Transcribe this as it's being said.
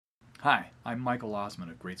Hi, I'm Michael Osman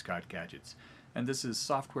of Great Scott Gadgets, and this is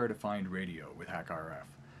Software Defined Radio with HackRF,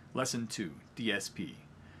 Lesson 2, DSP.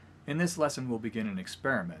 In this lesson, we'll begin an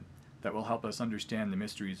experiment that will help us understand the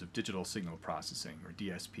mysteries of digital signal processing, or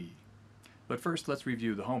DSP. But first, let's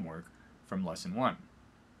review the homework from Lesson 1.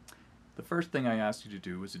 The first thing I asked you to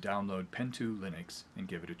do was to download Pen2 Linux and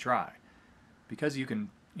give it a try. Because you can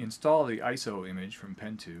install the ISO image from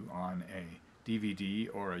Pen2 on a DVD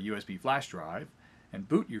or a USB flash drive, and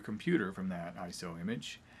boot your computer from that ISO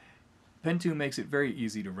image, Pen2 makes it very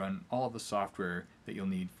easy to run all of the software that you'll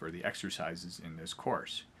need for the exercises in this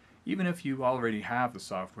course. Even if you already have the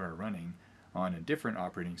software running on a different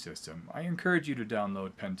operating system, I encourage you to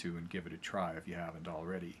download Pen2 and give it a try if you haven't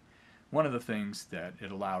already. One of the things that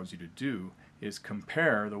it allows you to do is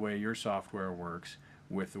compare the way your software works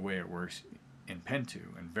with the way it works in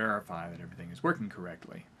Pen2 and verify that everything is working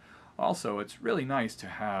correctly. Also, it's really nice to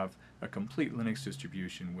have a complete Linux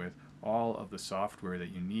distribution with all of the software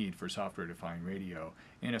that you need for software-defined radio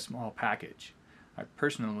in a small package. I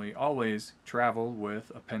personally always travel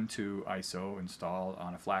with a Pen2 ISO installed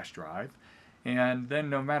on a flash drive, and then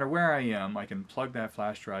no matter where I am, I can plug that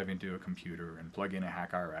flash drive into a computer and plug in a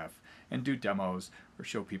HackRF and do demos or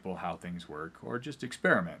show people how things work or just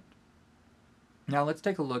experiment. Now let's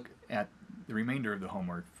take a look at the remainder of the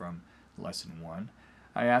homework from Lesson 1.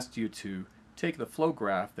 I asked you to take the flow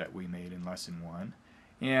graph that we made in Lesson 1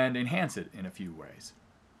 and enhance it in a few ways.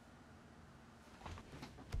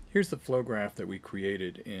 Here's the flow graph that we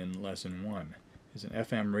created in Lesson 1. It's an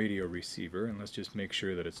FM radio receiver, and let's just make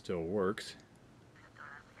sure that it still works.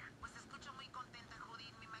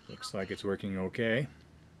 Looks like it's working okay.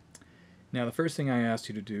 Now the first thing I asked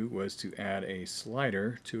you to do was to add a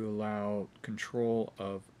slider to allow control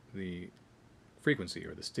of the frequency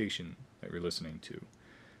or the station that you're listening to.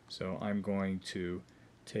 So I'm going to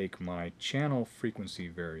take my channel frequency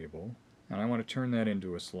variable and I want to turn that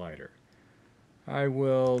into a slider. I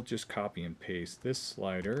will just copy and paste this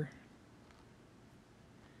slider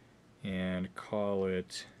and call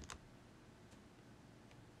it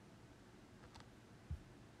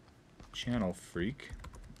channel freak.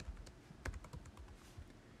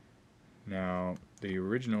 Now the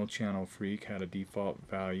original channel freak had a default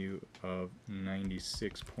value of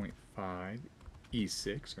 96.5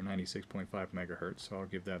 E6 or 96.5 megahertz, so I'll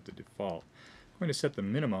give that the default. I'm going to set the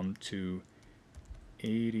minimum to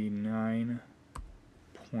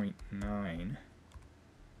 89.9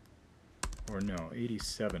 or no,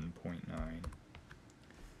 87.9,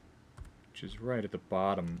 which is right at the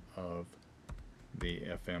bottom of the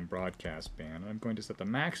FM broadcast band. I'm going to set the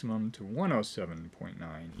maximum to 107.9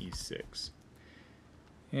 E6.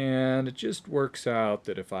 And it just works out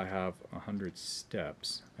that if I have 100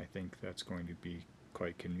 steps, I think that's going to be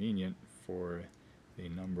quite convenient for the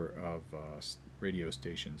number of radio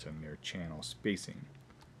stations and their channel spacing.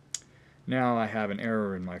 Now I have an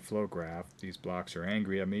error in my flow graph. These blocks are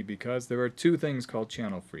angry at me because there are two things called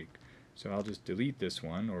channel freak. So I'll just delete this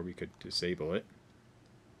one, or we could disable it.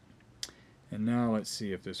 And now let's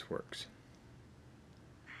see if this works.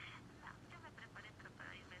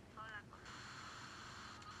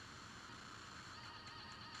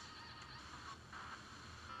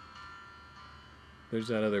 There's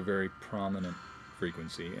that other very prominent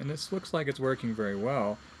frequency, and this looks like it's working very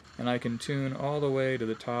well, and I can tune all the way to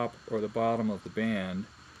the top or the bottom of the band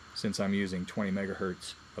since I'm using 20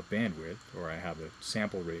 megahertz of bandwidth, or I have a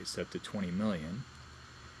sample rate set to 20 million.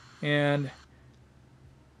 And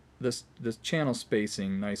this channel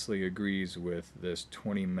spacing nicely agrees with this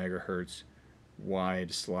 20 megahertz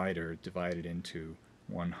wide slider divided into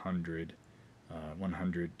 100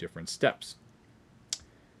 different steps.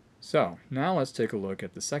 So now let's take a look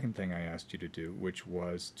at the second thing I asked you to do, which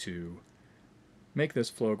was to make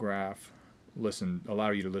this flow graph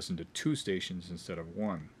allow you to listen to two stations instead of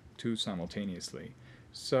two simultaneously.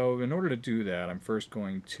 So in order to do that, I'm first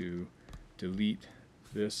going to delete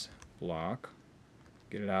this block,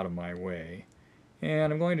 get it out of my way,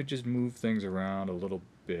 and I'm going to just move things around a little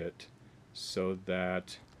bit so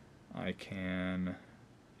that I can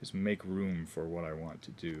just make room for what I want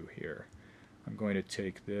to do here. I'm going to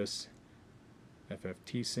take this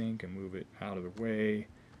FFT sync and move it out of the way.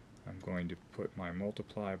 I'm going to put my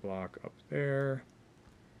multiply block up there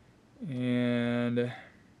and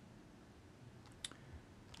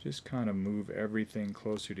just kind of move everything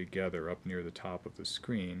closer together up near the top of the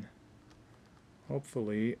screen,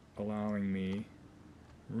 hopefully allowing me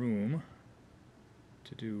room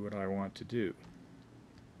to do what I want to do.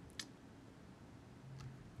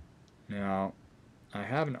 Now I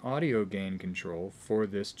have an audio gain control for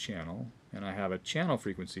this channel, and I have a channel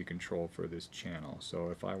frequency control for this channel.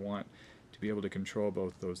 So if I want to be able to control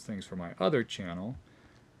both those things for my other channel,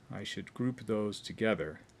 I should group those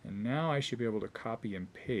together. And now I should be able to copy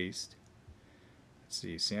and paste. Let's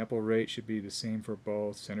see, sample rate should be the same for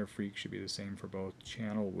both, center freak should be the same for both,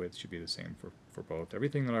 channel width should be the same for both.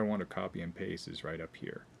 Everything that I want to copy and paste is right up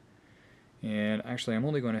here. And actually I'm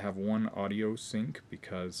only going to have one audio sync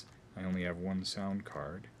because I only have one sound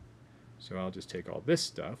card. So I'll just take all this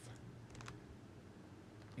stuff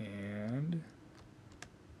and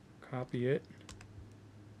copy it,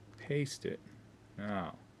 paste it.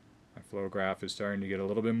 Now, my flow graph is starting to get a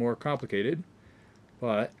little bit more complicated,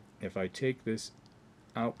 but if I take this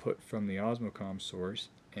output from the Osmocom source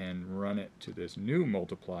and run it to this new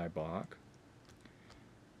multiply block,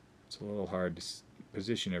 it's a little hard to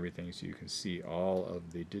position everything so you can see all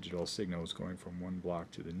of the digital signals going from one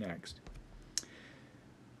block to the next.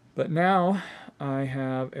 But now I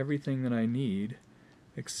have everything that I need,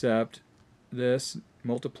 except this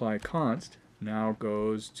multiply const now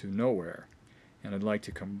goes to nowhere. And I'd like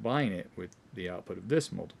to combine it with the output of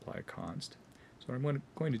this multiply const. So what I'm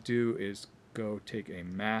going to do is go take a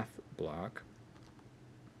math block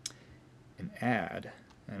and add,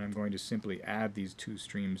 and I'm going to simply add these two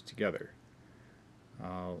streams together.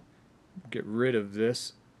 I'll get rid of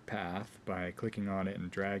this path by clicking on it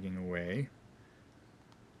and dragging away.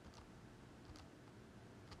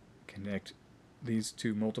 Connect these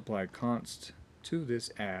two multiply consts to this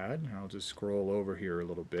add. I'll just scroll over here a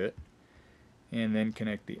little bit and then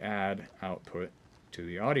connect the add output to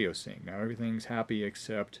the audio sync. Now everything's happy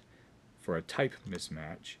except for a type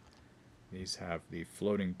mismatch. These have the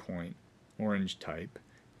floating point orange type,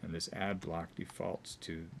 and this add block defaults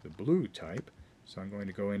to the blue type. So I'm going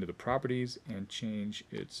to go into the properties and change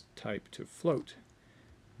its type to float.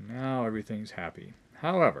 Now everything's happy.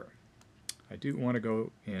 However, I do want to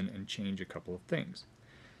go in and change a couple of things.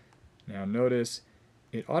 Now notice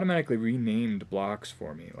it automatically renamed blocks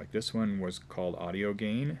for me. Like this one was called audio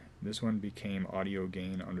gain. This one became audio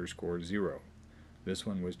gain _ 0. This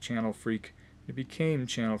one was channel freak. It became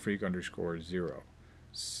channel freak _ 0.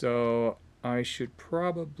 So I should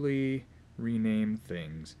probably rename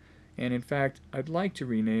things. And in fact, I'd like to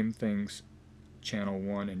rename things channel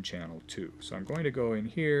 1 and channel 2. So I'm going to go in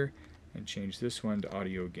here and change this one to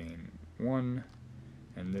audio gain 1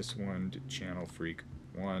 and this one to channel freak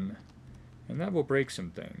 1, and that will break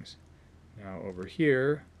some things. Now over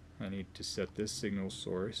here I need to set this signal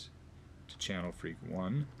source to channel freak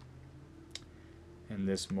 1 and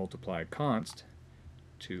this multiply const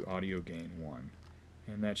to audio gain 1,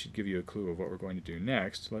 and that should give you a clue of what we're going to do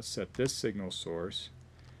next. Let's set this signal source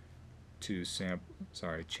to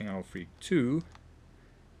channel freak 2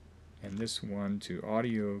 and this one to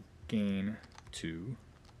audio gain 2.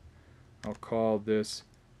 I'll call this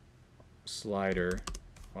slider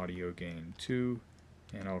audio gain 2,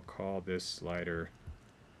 and I'll call this slider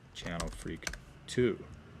channel freak 2.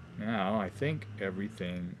 Now I think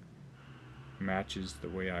everything matches the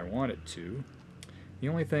way I want it to. The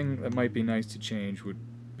only thing that might be nice to change would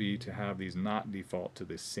be to have these not default to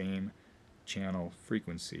the same channel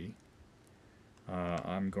frequency.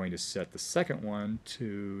 I'm going to set the second one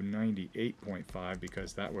to 98.5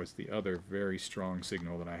 because that was the other very strong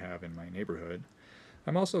signal that I have in my neighborhood.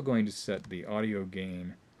 I'm also going to set the audio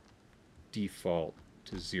gain default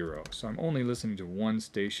to 0. So I'm only listening to one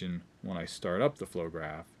station when I start up the flow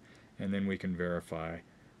graph, and then we can verify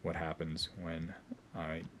what happens when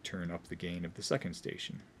I turn up the gain of the second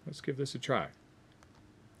station. Let's give this a try.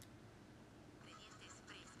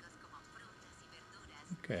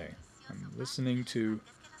 Okay. I'm listening to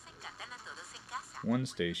one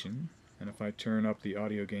station, and if I turn up the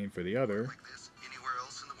audio gain for the other,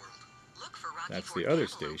 that's the other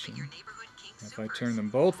station. If I turn them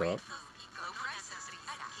both up,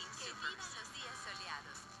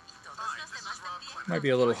 it might be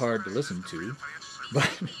a little hard to listen to,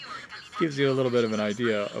 but it gives you a little bit of an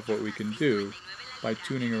idea of what we can do by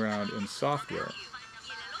tuning around in software.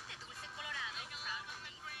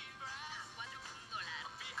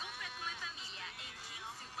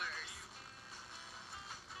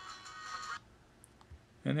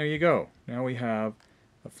 And there you go. Now we have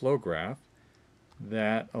a flow graph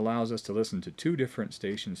that allows us to listen to two different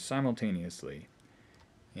stations simultaneously.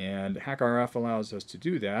 And HackRF allows us to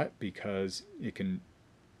do that because it can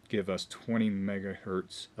give us 20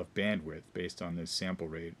 megahertz of bandwidth based on this sample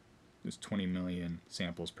rate, this 20 million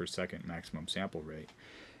samples per second maximum sample rate.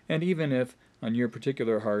 And even if on your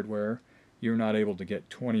particular hardware you're not able to get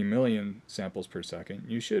 20 million samples per second,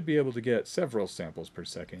 you should be able to get several samples per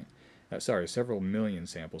second. Several million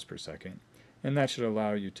samples per second, and that should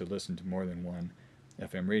allow you to listen to more than one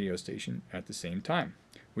FM radio station at the same time.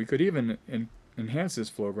 We could even enhance this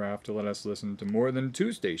flow graph to let us listen to more than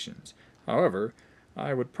 2 stations. However,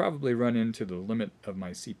 I would probably run into the limit of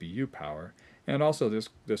my CPU power, and also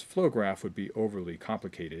this flow graph would be overly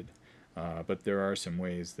complicated. But there are some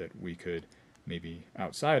ways that we could, maybe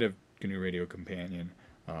outside of GNU Radio Companion,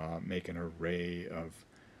 make an array of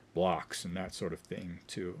blocks and that sort of thing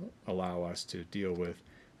to allow us to deal with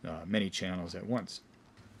many channels at once.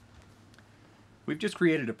 We've just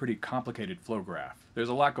created a pretty complicated flow graph. There's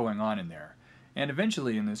a lot going on in there. And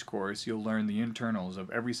eventually in this course you'll learn the internals of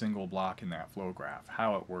every single block in that flow graph,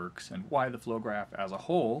 how it works, and why the flow graph as a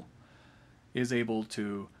whole is able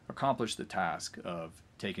to accomplish the task of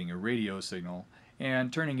taking a radio signal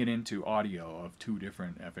and turning it into audio of 2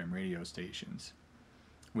 different FM radio stations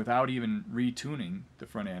without even retuning the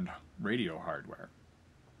front-end radio hardware.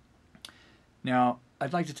 Now,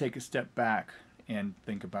 I'd like to take a step back and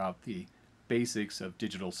think about the basics of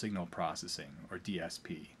digital signal processing, or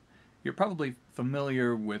DSP. You're probably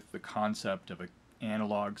familiar with the concept of an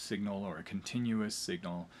analog signal or a continuous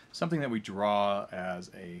signal, something that we draw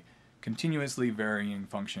as a continuously varying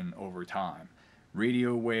function over time.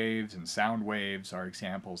 Radio waves and sound waves are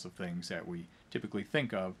examples of things that we typically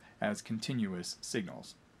think of as continuous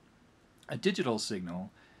signals. A digital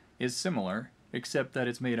signal is similar, except that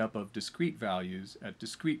it's made up of discrete values at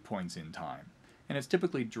discrete points in time, and it's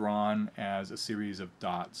typically drawn as a series of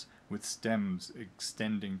dots with stems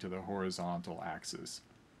extending to the horizontal axis.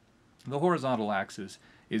 The horizontal axis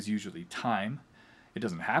is usually time. It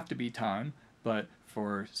doesn't have to be time, but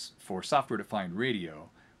for software-defined radio,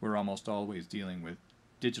 we're almost always dealing with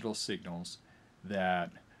digital signals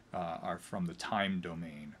that are from the time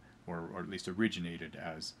domain, or at least originated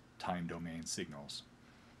as time domain signals.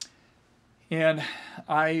 And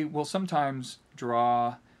I will sometimes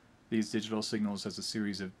draw these digital signals as a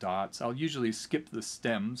series of dots. I'll usually skip the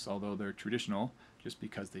stems, although they're traditional, just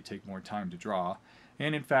because they take more time to draw.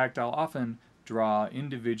 And in fact, I'll often draw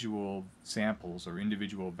individual samples or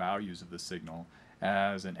individual values of the signal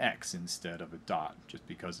as an X instead of a dot, just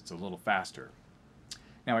because it's a little faster.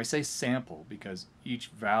 Now I say sample because each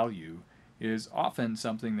value is often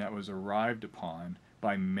something that was arrived upon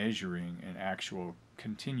by measuring an actual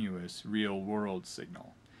continuous real-world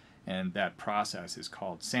signal, and that process is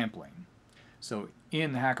called sampling. So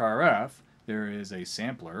in HackRF, there is a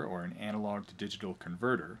sampler, or an analog to digital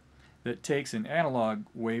converter, that takes an analog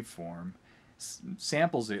waveform,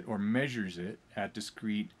 samples it or measures it at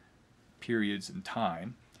discrete periods in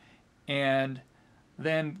time, and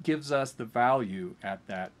then gives us the value at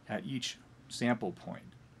each sample point.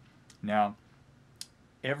 Now,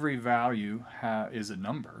 every value is a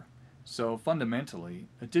number, so fundamentally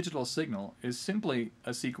a digital signal is simply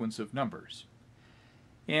a sequence of numbers.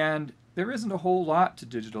 And there isn't a whole lot to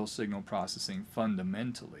digital signal processing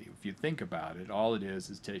fundamentally. If you think about it, all it is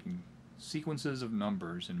taking sequences of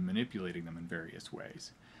numbers and manipulating them in various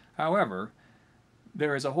ways. However,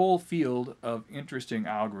 there is a whole field of interesting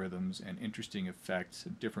algorithms and interesting effects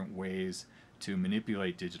and different ways to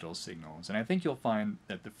manipulate digital signals, and I think you'll find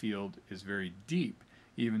that the field is very deep,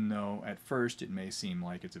 even though at first it may seem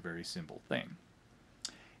like it's a very simple thing.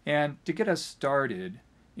 And to get us started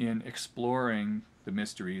in exploring the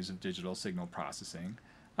mysteries of digital signal processing,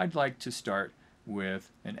 I'd like to start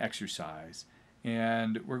with an exercise,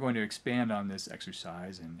 and we're going to expand on this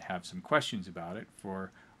exercise and have some questions about it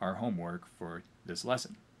for our homework for this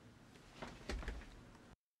lesson.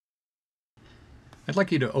 I'd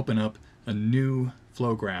like you to open up a new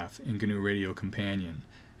flow graph in GNU Radio Companion,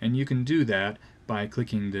 and you can do that by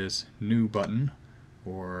clicking this New button,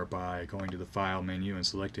 or by going to the File menu and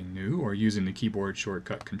selecting New, or using the keyboard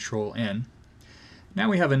shortcut Control-N. Now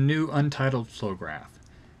we have a new untitled flow graph,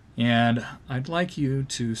 and I'd like you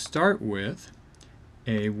to start with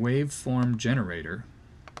a waveform generator.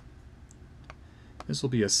 This will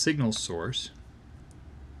be a signal source,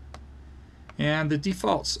 and the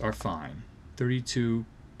defaults are fine. 32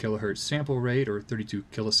 kilohertz sample rate, or 32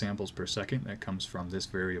 kilosamples per second, that comes from this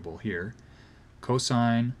variable here.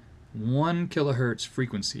 Cosine, 1 kilohertz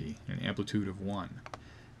frequency, an amplitude of 1.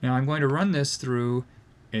 Now I'm going to run this through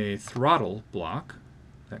a throttle block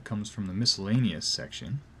that comes from the miscellaneous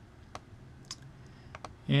section,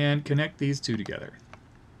 and connect these two together.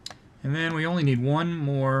 And then we only need one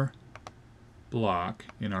more block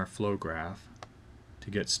in our flow graph to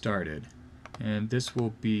get started, and this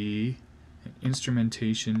will be an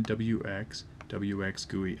instrumentation WX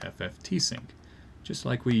GUI FFT sync, just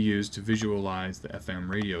like we used to visualize the FM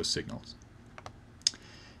radio signals.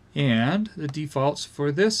 And the defaults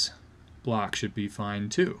for this block should be fine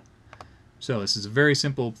too. So this is a very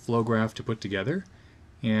simple flow graph to put together,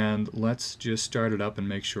 and let's just start it up and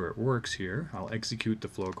make sure it works here. I'll execute the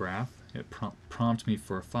flow graph it prompts me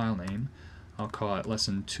for a file name. I'll call it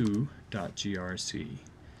lesson2.grc.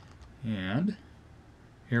 And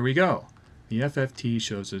here we go. The FFT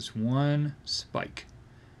shows us one spike,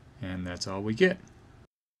 and that's all we get.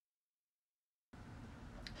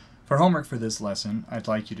 For homework for this lesson, I'd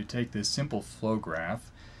like you to take this simple flow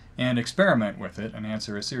graph and experiment with it and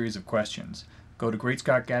answer a series of questions. Go to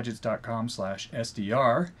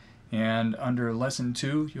greatscottgadgets.com/SDR, and under Lesson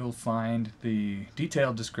 2 you'll find the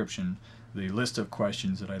detailed description, the list of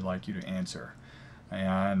questions that I'd like you to answer.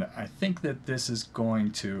 And I think that this is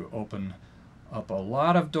going to open up a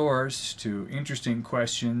lot of doors to interesting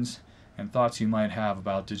questions and thoughts you might have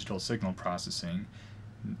about digital signal processing.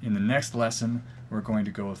 In the next lesson, we're going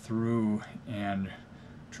to go through and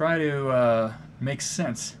try to make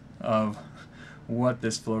sense of what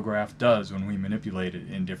this flow graph does when we manipulate it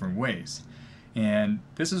in different ways. And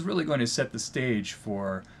this is really going to set the stage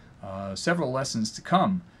for several lessons to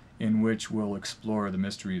come in which we'll explore the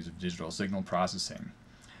mysteries of digital signal processing.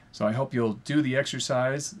 So I hope you'll do the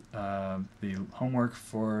exercise, the homework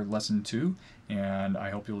for Lesson 2, and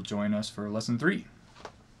I hope you'll join us for Lesson 3.